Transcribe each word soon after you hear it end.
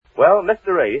Well,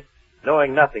 Mr. Ace,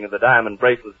 knowing nothing of the diamond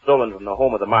bracelet stolen from the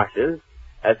home of the Marshes,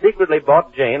 has secretly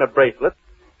bought Jane a bracelet.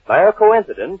 By a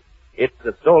coincidence, it's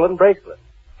the stolen bracelet.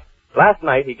 Last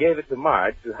night he gave it to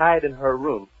Marge to hide in her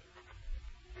room.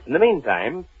 In the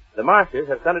meantime, the Marshes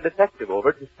have sent a detective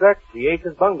over to search the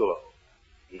Ace's bungalow.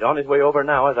 He's on his way over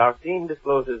now as our scene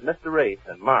discloses Mr. Ace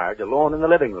and Marge alone in the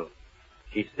living room.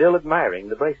 She's still admiring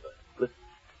the bracelet. Listen.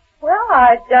 Well,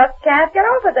 I just can't get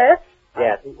over this.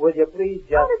 Yes, would you please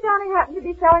just... Oh, does Johnny happen to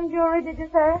be selling jewelry, did you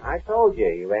say? I told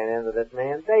you ran into this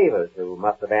man Davis, who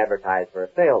must have advertised for a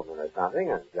salesman or something,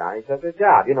 and Johnny took the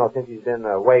job. You know, since he's been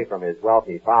away from his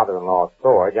wealthy father-in-law's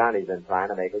store, Johnny's been trying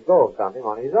to make a go of something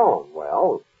on his own.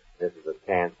 Well, this is a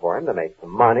chance for him to make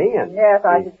some money, and... Yes,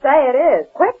 I should say it is.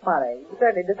 Quick money. You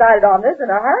certainly decided on this in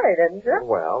a hurry, didn't you?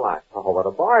 Well, I saw what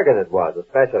a bargain it was,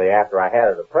 especially after I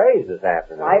had it appraised this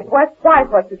afternoon. Why, what's twice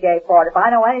what you gave for it, if I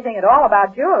know anything at all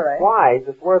about jewelry. Twice?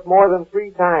 It's worth more than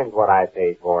 3 times what I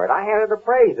paid for it. I had it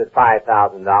appraised at $5,000,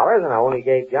 and I only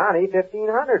gave Johnny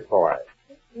 $1,500 for it.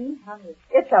 $1,500.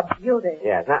 It's a beauty.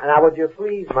 Yes. Now, would you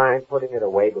please mind putting it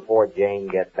away before Jane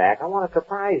gets back? I want to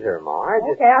surprise her, Marge.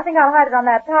 Okay, I think I'll hide it on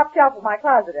that top shelf of my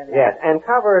closet in there. Yes, and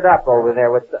cover it up over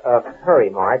there with... hurry,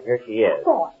 Marge. Here she is.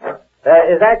 Go on.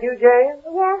 Is that you, Jane?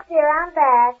 Yes, dear, I'm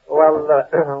back.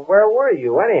 Well, where were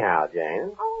you anyhow,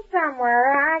 Jane? Oh,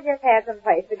 somewhere. I just had some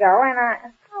place to go, and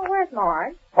Oh, where's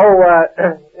Marge? Oh,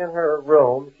 in her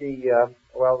room. She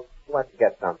went to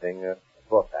get something. A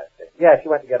book, I think. Yeah, she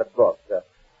went to get a book.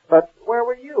 But where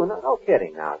were you? No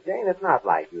kidding now, Jane. It's not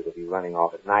like you to be running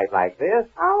off at night like this.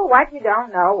 Oh, what you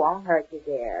don't know won't hurt you,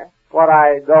 dear. What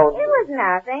I don't... It was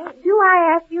nothing. Do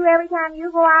I ask you every time you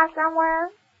go out somewhere?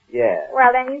 Yes.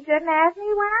 Well, then you shouldn't ask me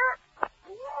when I...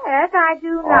 Yes, I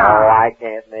do know. Oh, I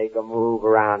can't make a move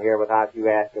around here without you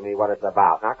asking me what it's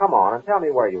about. Now, come on and tell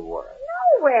me where you were.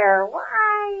 Nowhere.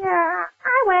 Why,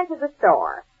 I went to the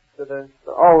store.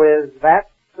 Oh, is that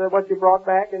what you brought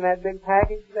back in that big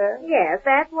package there? Yes,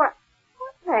 that's what...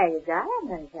 What package? I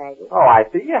haven't any package. Oh, I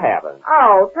see you haven't.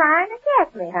 Oh, trying to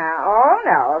catch me, huh? Oh,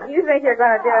 no. If you think you're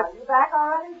going to just... You back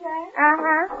already, Jane?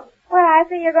 Uh-huh. Well, I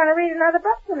see you're going to read another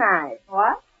book tonight.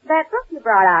 What? That book you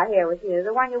brought out here with you,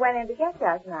 the one you went in to get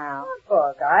just now. What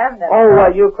book? I haven't... Oh,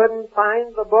 you couldn't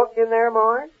find the book in there,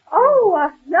 Marge?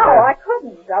 Oh, no, I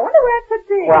couldn't. I wonder where it could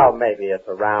be. Well, maybe it's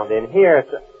around in here.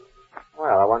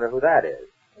 Well, I wonder who that is.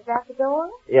 Is that the door?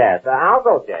 Yes, I'll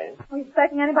go, Jane. Are you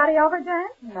expecting anybody over,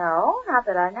 Jane? No, not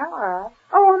that I know of.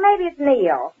 Oh, well, maybe it's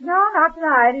Neil. No, not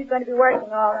tonight. He's going to be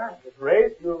working all night. Miss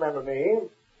Race, you remember me?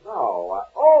 No.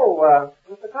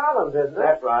 Mr. Colliins, isn't it?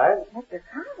 That's right. Mr.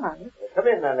 Collins? Come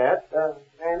in, Nanette.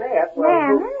 Nanette?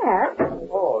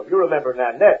 Nanette? Oh, you remember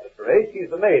Nanette, Mr. Race. She's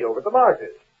the maid over at the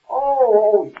Marshes.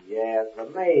 Oh, yes, the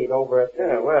maid over at the...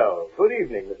 Yeah, well, good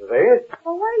evening, Mrs. Ace.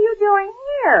 Well, what are you doing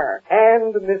here?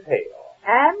 And Miss Hale.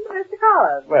 And Mr.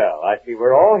 Collins. Well, I see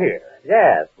we're all here.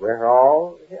 Yes, we're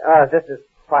all here. This is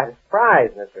quite a surprise,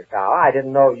 Mr. Cow. I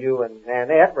didn't know you and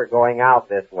Nanette were going out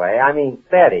this way. I mean,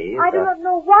 steady. I do not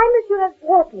know why Monsieur has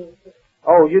brought me.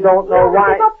 Oh, you don't know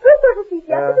why?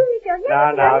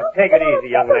 Now, take it easy,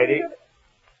 young lady.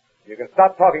 You can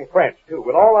stop talking French, too.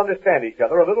 We'll all understand each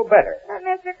other a little better. But,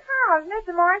 Mr. Collins,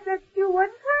 Mr. Marge said you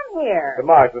wouldn't come here. Mr.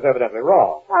 Marge was evidently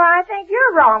wrong. Well, I think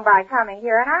you're wrong by coming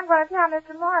here, and I'm going to tell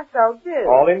Mr. Marge so, too.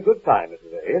 All in good time,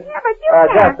 Mrs. Ace. Yeah, but you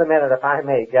can't. Just a minute, if I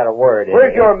may get a word in.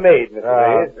 Where's your maid, Mrs.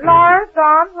 Ace? Laura's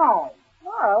gone home.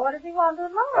 Laura, what does he want to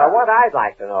do, Laura? What I'd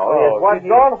like to know is what she's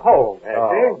gone home, has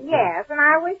she? Yes, and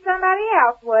I wish somebody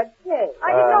else would, too.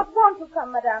 I did not want to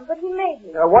come, madame, but he made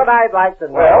me. What I'd like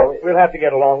to know... Well, we'll have to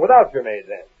get along without your maid,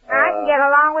 then. I can get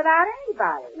along without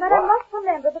anybody. Madame must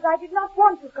remember that I did not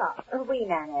want to come. Oui,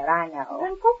 Nanette, I know.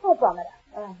 Then pourquoi,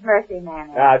 madame? Mercy,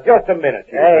 Nanette. Now, just a minute,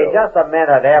 you Hey, two. just a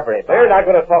minute, everybody. They're not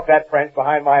going to talk that French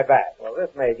behind my back. Well,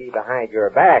 this may be behind your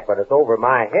back, but it's over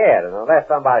my head. And unless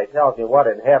somebody tells me what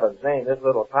in heaven's name this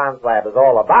little conflab is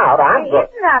all about, I'm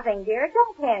good. It's nothing, dear.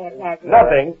 Don't pay any attention.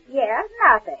 Nothing? Yes,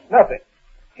 nothing. Nothing.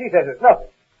 She says it's nothing.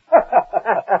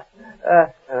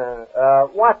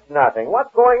 What's nothing?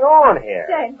 What's going on here?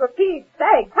 Jane, for Pete's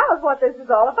sake, tell us what this is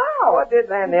all about. What did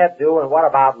Nanette do, and what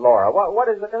about Laura? What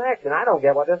is the connection? I don't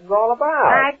get what this is all about.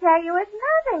 I tell you, it's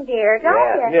nothing, dear,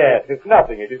 don't you? Yes, it's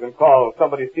nothing. If you can call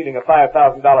somebody stealing a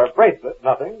 $5,000 bracelet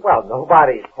nothing. Well,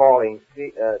 nobody's calling...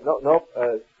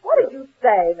 What did you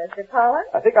say, Mr. Collins?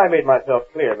 I think I made myself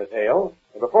clear, Miss Hale.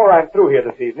 And before I'm through here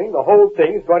this evening, the whole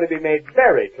thing's going to be made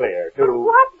very clear to...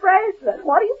 What bracelet?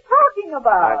 What are you talking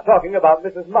about? I'm talking about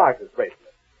Mrs. Marge's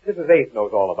bracelet. Mrs. Ace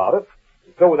knows all about it.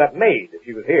 And so would that maid, if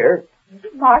she was here.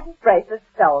 Mrs. Marge's bracelet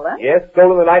stolen? Yes,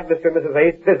 stolen the night Mr. and Mrs.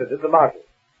 Ace visited the Marges.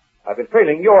 I've been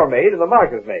trailing your maid and the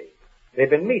Marges' maid. They've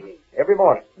been meeting every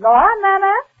morning. Laura,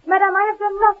 Nana? Madame, I have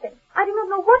done nothing. I do not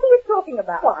know what he is talking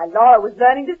about. Why, Laura was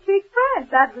learning to speak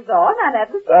French. That was all. Nanette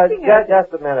was teaching her.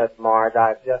 Just a minute, Marge.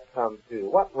 I've just come to.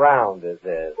 What round is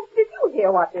this? Did you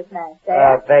hear what this man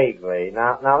said? Vaguely.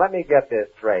 Now let me get this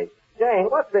straight.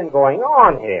 Jane, what's been going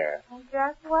on here?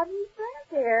 Just what he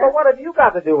said, dear. But what have you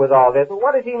got to do with all this?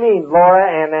 What does he mean Laura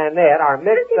and Annette are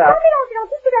mixed up?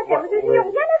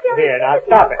 Here, now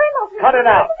stop it. Cut it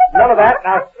out. None of that.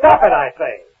 Now stop it, I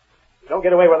say. Don't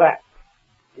get away with that.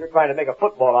 You're trying to make a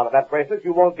football out of that bracelet.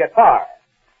 You won't get far.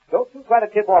 Don't you try to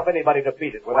tip off anybody to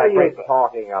beat it with that bracelet.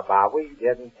 What are you talking about? We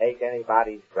didn't take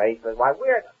anybody's bracelet. Why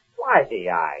the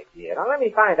idea? Now let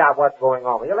me find out what's going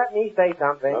on. Will you let me say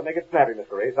something? Don't make it snappy,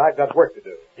 Mr. Ace. I've got work to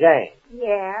do. Jane.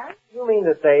 Yeah? You mean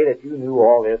to say that you knew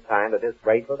all this time that this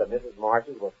bracelet of Mrs.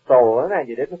 March's was stolen and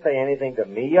you didn't say anything to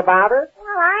me about it?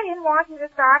 Well, I didn't want you to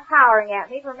start hollering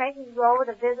at me for making you go over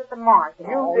to visit the Marches.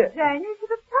 You did. Jane, you should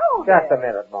have told Just a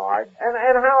minute, Marge. And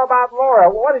how about Laura?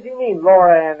 What does he mean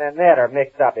Laura and Annette are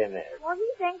mixed up in this? Well, he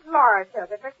thinks Laura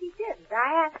took it, but she didn't.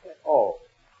 I asked her. Oh.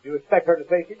 You expect her to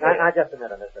say she did? Now, just a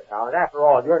minute, Mr. Collins. After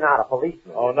all, you're not a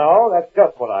policeman. Oh, no? That's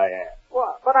just what I am.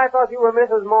 Well, but I thought you were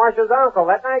Mrs. Marsh's uncle.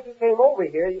 That night you came over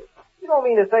here, you don't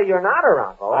mean to say you're not her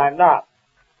uncle. I'm not.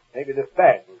 Maybe this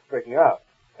badge will straighten you out.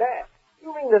 Badge?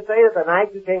 You mean to say that the night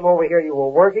you came over here you were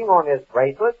working on this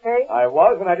bracelet case? I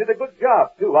was, and I did a good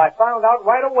job, too. I found out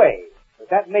right away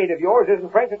that maid of yours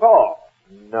isn't French at all.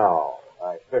 No.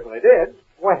 I certainly did.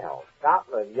 Well,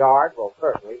 Scotland Yard will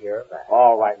certainly hear of that.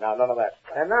 All right, now, none of that.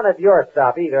 And none of your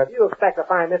stuff, either. If you expect to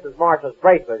find Mrs. Marshall's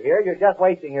bracelet here, you're just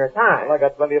wasting your time. Well, I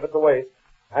got plenty of it to waste.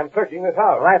 I'm searching this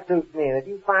house. Well, that suits me. And if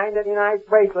you find any nice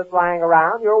bracelets lying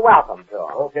around, you're welcome to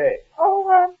them. Okay. Oh,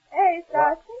 Ace,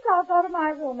 I think I'll go to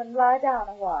my room and lie down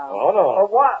a while. Oh, no.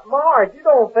 What? Marge, you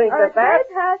don't think It's that... way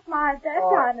past my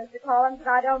bedtime, Mr. Collins, and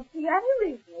I don't see any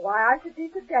reason why I should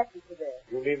be subjected to this.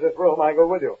 You leave this room, I go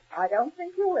with you. I don't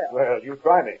think you will. Well, you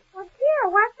try me. Well, dear,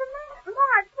 what's the matter?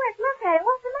 Marge, quick, look at it.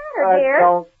 What's the matter, dear?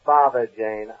 Don't bother,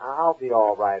 Jane. I'll be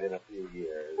all right in a few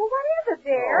years. Well, what is it,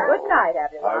 dear? Good night,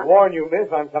 everyone. I warn you,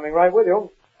 miss, I'm coming right with you.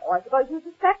 Oh, I suppose you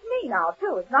suspect me now,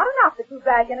 too. It's not enough that you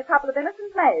drag in a couple of innocent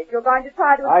maids. You're going to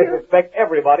try to I accuse... suspect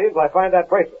everybody until I find that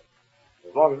bracelet.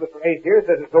 As long as Mr. Ace here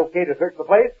says it's okay to search the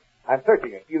place, I'm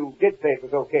searching it. You did say it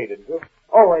was okay, didn't you?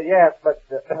 Oh, yes, but,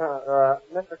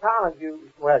 Mr. Collins, you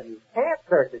can't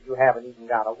search it. You haven't even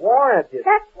got a warrant.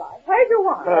 That's right. Where's your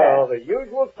warrant? Well, the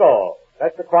usual stall.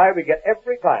 That's the cry we get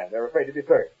every time they're afraid to be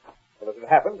searched. Well, as it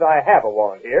happens, I have a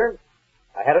warrant here.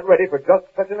 I had it ready for just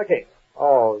such an occasion.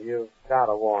 Oh, you've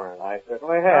got a warrant. I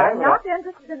certainly have. I'm not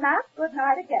interested in that. Good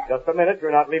night again. Just a minute.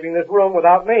 You're not leaving this room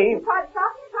without me. You try to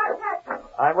stop me, try to catch me.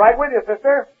 I'm right with you,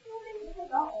 sister.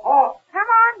 Oh, come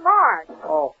on, Marge.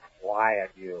 Oh,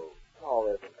 quiet you. Oh,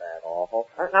 isn't that awful?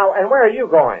 Now, and where are you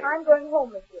going? I'm going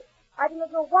home, monsieur. I do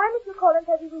not know why Mr. Collins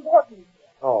has even brought me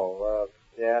here. Oh,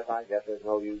 yes, I guess there's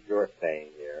no use your staying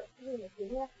here. Oui, monsieur,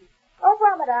 merci. Au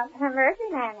revoir, madame. Mercy,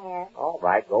 Nanette. All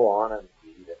right, go on and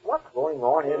see it. What's going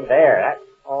on in there?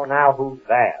 Oh, now who's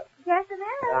that? Just a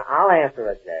minute. I'll answer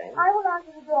it, Jane. I will answer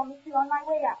the door, monsieur, on my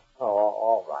way out. Oh,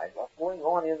 all right. What's going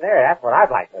on in there? That's what I'd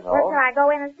like to know. Well, shall I go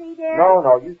in and see, dear? No,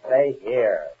 you stay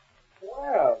here.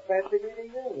 Well, fancy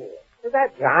meeting you here. Is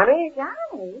that Johnny?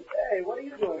 Johnny? Hey, what are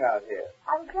you doing out here?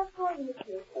 I was just going,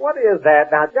 monsieur. What is that?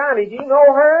 Now, Johnny, do you know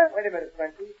her? Wait a minute,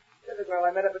 Frankie. You're the girl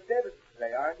I met up at Davis's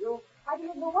today, aren't you? I do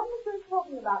not know what monsieur is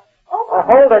talking about. Oh,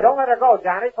 hold her. Don't let her go,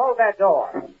 Johnny. Close that door.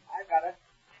 I got it.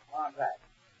 On back.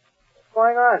 What's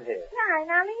going on here? Johnny,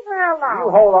 now leave her alone. You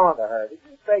hold on to her. Did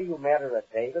you say you met her at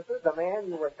Davis's, the man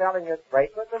you were selling this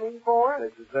bracelet to me for?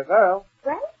 This is the girl.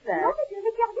 Bracelet?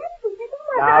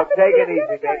 Now, take it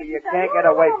easy, baby. You can't get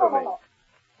away from me.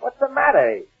 What's the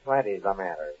matter? Plenty's the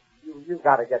matter. You've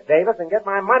got to get Davis and get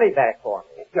my money back for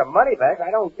me. Your money back? I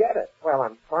don't get it. Well,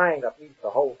 I'm trying to piece the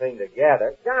whole thing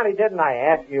together. Johnny, didn't I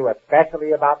ask you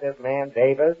especially about this man,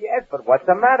 Davis? Yes, but what's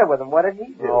the matter with him? What did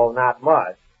he do? Oh, not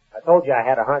much. I told you I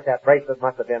had a hunch that bracelet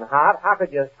must have been hot. How could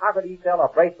he sell a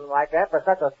bracelet like that for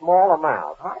such a small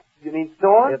amount? Hot? You mean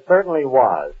stolen? It certainly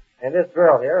was. And this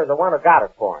girl here is the one who got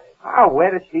it for him. Oh, where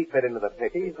does she fit into the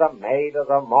picture? She's the maid of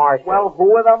the Marches. Well,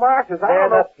 who are the Marches? They're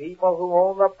the people who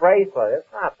own the bracelet. It's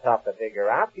not tough to figure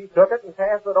out. She took it and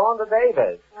passed it on to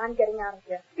Davis. I'm getting out of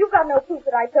here. You've got no proof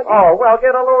that I took it. Oh, well,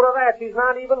 get a load of that. She's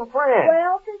not even French.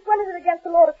 Well, since when is it against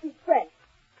the law to speak French?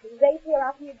 Mrs. Ace here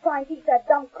after you'd try and teach that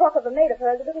dumb crook of a maid of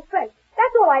hers a little French.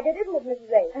 That's all I did, isn't it,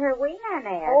 Mrs. Ace? Oui,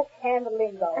 Nanette. Oh, can the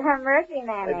lingo. Mercy,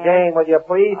 Nanette. Jane, will you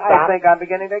please I stop? think I'm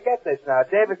beginning to get this now.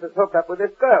 Davis is hooked up with this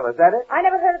girl, is that it? I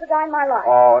never heard of the guy in my life.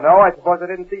 Oh, no, I suppose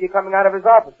I didn't see you coming out of his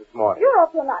office this morning. You're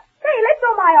also not. Say, let go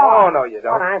my Oh, arm. no, you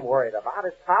What don't. I'm worried about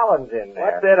is Colliins in there.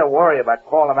 What's there to worry about?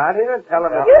 Call him out here and tell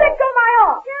him... You let go my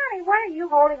arm. Johnny, what are you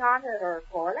holding on to her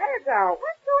for? Let her go.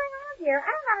 What's going on here? I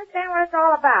don't understand what it's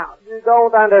all about. You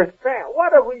don't understand.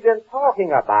 What have we been talking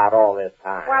about all this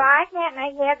time? Well, I can't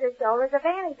make heads or shoulders of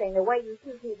anything. The way you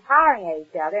two keep hollering at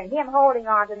each other and him holding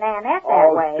on to Nanette that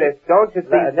way. Sis, don't you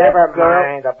think Never this girl...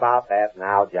 mind about that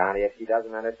now, Johnny. If she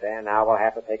doesn't understand now, we'll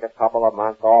have to take a couple of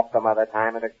months off some other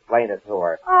time and explain it to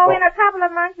her. Oh, Well, in a couple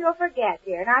of months you'll forget,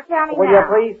 dear. Now tell me will you now.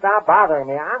 please stop bothering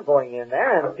me? I'm going in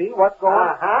there and see what's going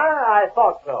on. I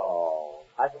thought so.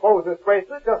 I suppose this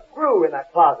bracelet just grew in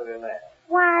that closet in there.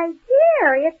 Why,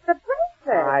 dear, it's the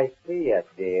bracelet. I see it,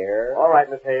 dear. All right,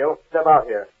 Miss Hale, step out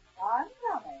here. I'm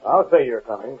coming. I'll say you're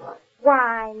coming.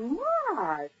 Why,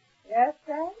 Marge. Yes,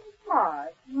 Sam, it's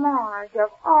Marge. Marge, of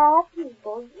all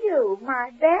people, you, my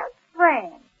best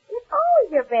friend. It's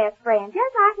always your best friend,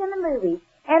 just like in the movies.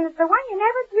 And it's the one you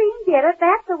never dreamed did it.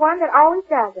 That's the one that always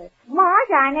does it.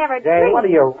 Marge, I never Jane, dreamed. what are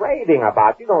you raving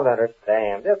about? You don't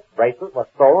understand. This bracelet was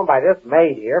stolen by this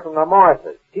maid here from the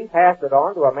Morses. She passed it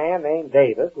on to a man named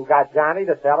Davis who got Johnny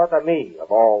to sell it to me,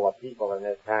 of all the people in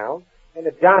this town. And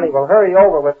if Johnny will hurry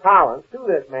over with Colliins to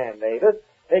this man Davis,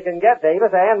 they can get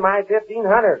Davis and my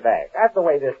 $1,500 back. That's the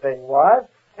way this thing was.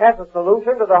 That's the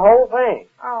solution to the whole thing.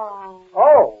 Oh.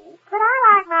 Oh. But I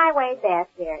like my way best,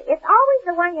 dear. It's always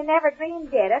the one you never dreamed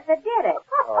did it that did it.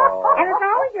 Oh. And it's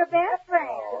always your best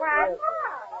friend. Why,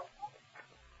 Marge.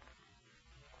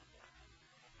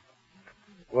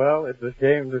 Well, it's a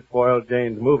shame to spoil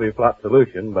Jane's movie plot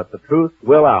solution, but the truth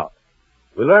will out.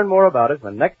 We'll learn more about it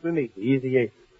when next we meet the Easy Ace.